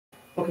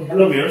Okay,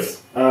 hello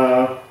viewers.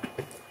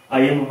 I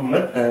am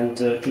Muhammad, and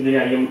today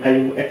I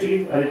am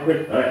actually a little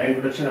bit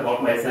introduction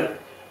about myself.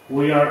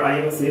 I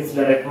am a sales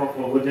director of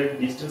Robotjet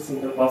digital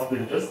single pass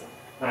printers,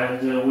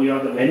 and we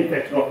are the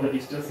manufacturer of the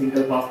digital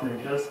single pass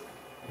printers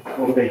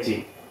from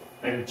Beijing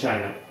and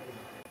China.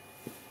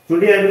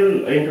 Today I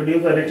will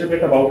introduce a little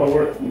bit about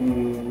our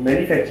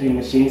manufacturing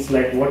machines,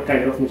 like what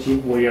kind of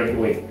machine we are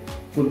doing.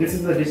 So this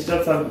is a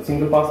digital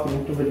single pass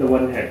printer with the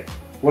one head.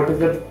 What is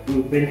the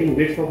printing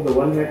width of the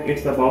one head?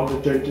 It's about the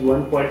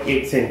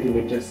 21.8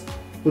 centimeters.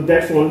 So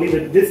that's only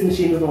that this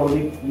machine is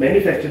only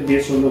manufactured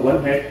based on the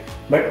one head,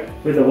 but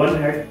with the one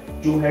head,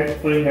 two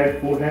head, three head,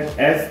 four head,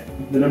 as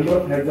the number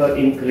of heads are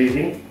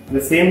increasing,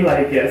 the same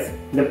like as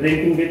the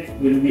printing width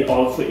will be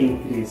also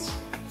increased.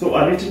 So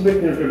a little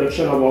bit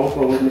introduction about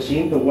our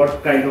machine, the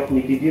what kind of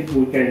materials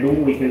we can do,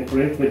 we can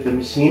print with the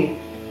machine,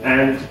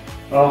 and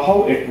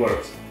how it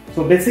works.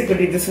 So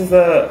basically this is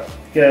the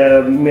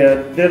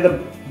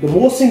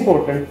most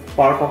important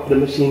part of the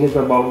machine is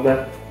about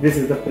this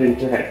is the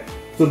printer head.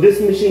 So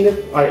this machine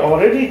is, I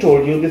already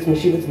told you, this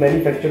machine is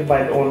manufactured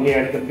by only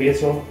at the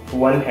base of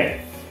one head.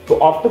 So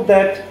after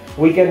that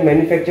we can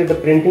manufacture the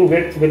printing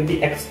width will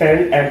be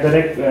expand at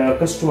the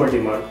customer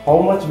demand. How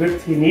much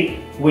width he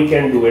need, we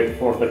can do it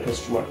for the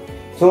customer.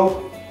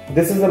 So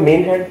this is the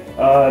main head,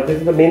 this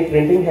is the main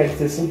printing head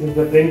system, this is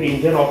the print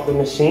engine of the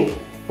machine.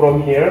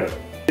 From here,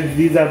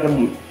 these are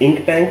the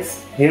ink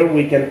tanks. Here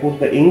we can put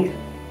the ink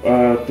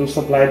to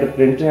supply the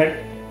printer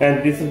head,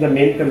 and this is the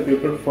main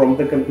computer. From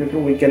the computer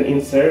we can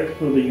insert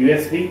through the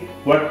USB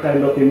what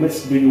kind of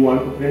image do you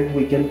want to print,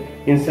 we can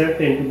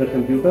insert into the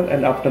computer,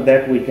 and after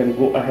that we can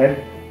go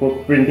ahead for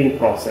printing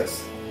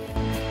process.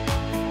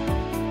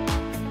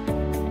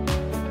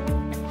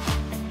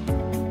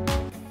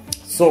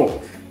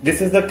 So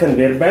this is the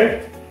conveyor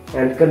belt,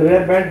 and this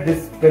conveyor belt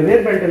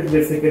is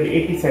basically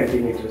 80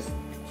 centimeters.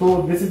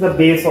 So this is the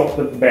base of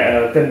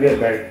the conveyor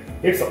belt.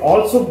 It's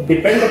also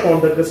depend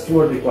upon the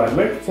customer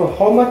requirement. So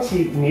how much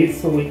he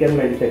needs, so we can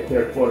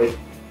manufacture it for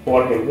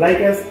him. Like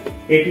as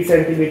 80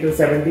 centimeters,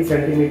 70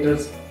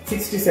 centimeters,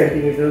 60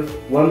 centimeters,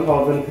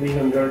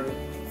 1300,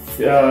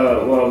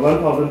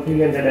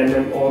 1300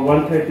 mm, or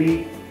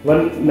 130,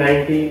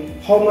 190.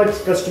 How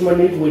much customer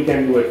needs, we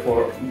can do it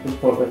for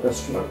the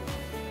customer.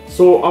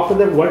 So after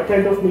that, what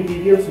kind of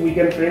materials we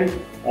can print?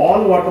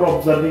 All water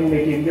absorbing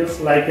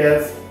materials, like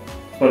as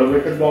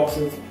corrugated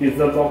boxes,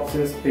 pizza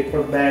boxes,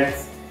 paper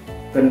bags,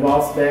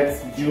 canvas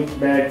bags, jute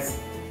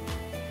bags,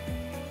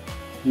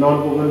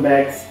 non-woven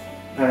bags,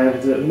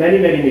 and many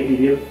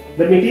materials.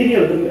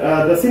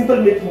 The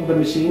simple myth of the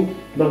machine,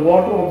 the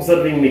water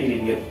absorbing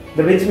material,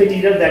 the which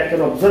material that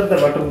can absorb the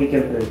water, we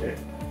can print it.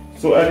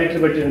 So a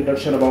little bit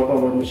introduction about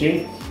our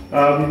machine.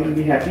 We will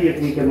be happy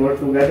if we can work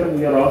together.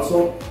 We are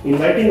also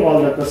inviting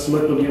all the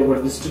customers to be our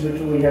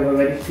distributor. We have a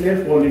very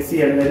clear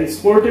policy and very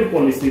supportive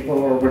policy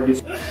for our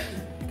distributor.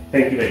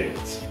 Thank you very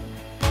much.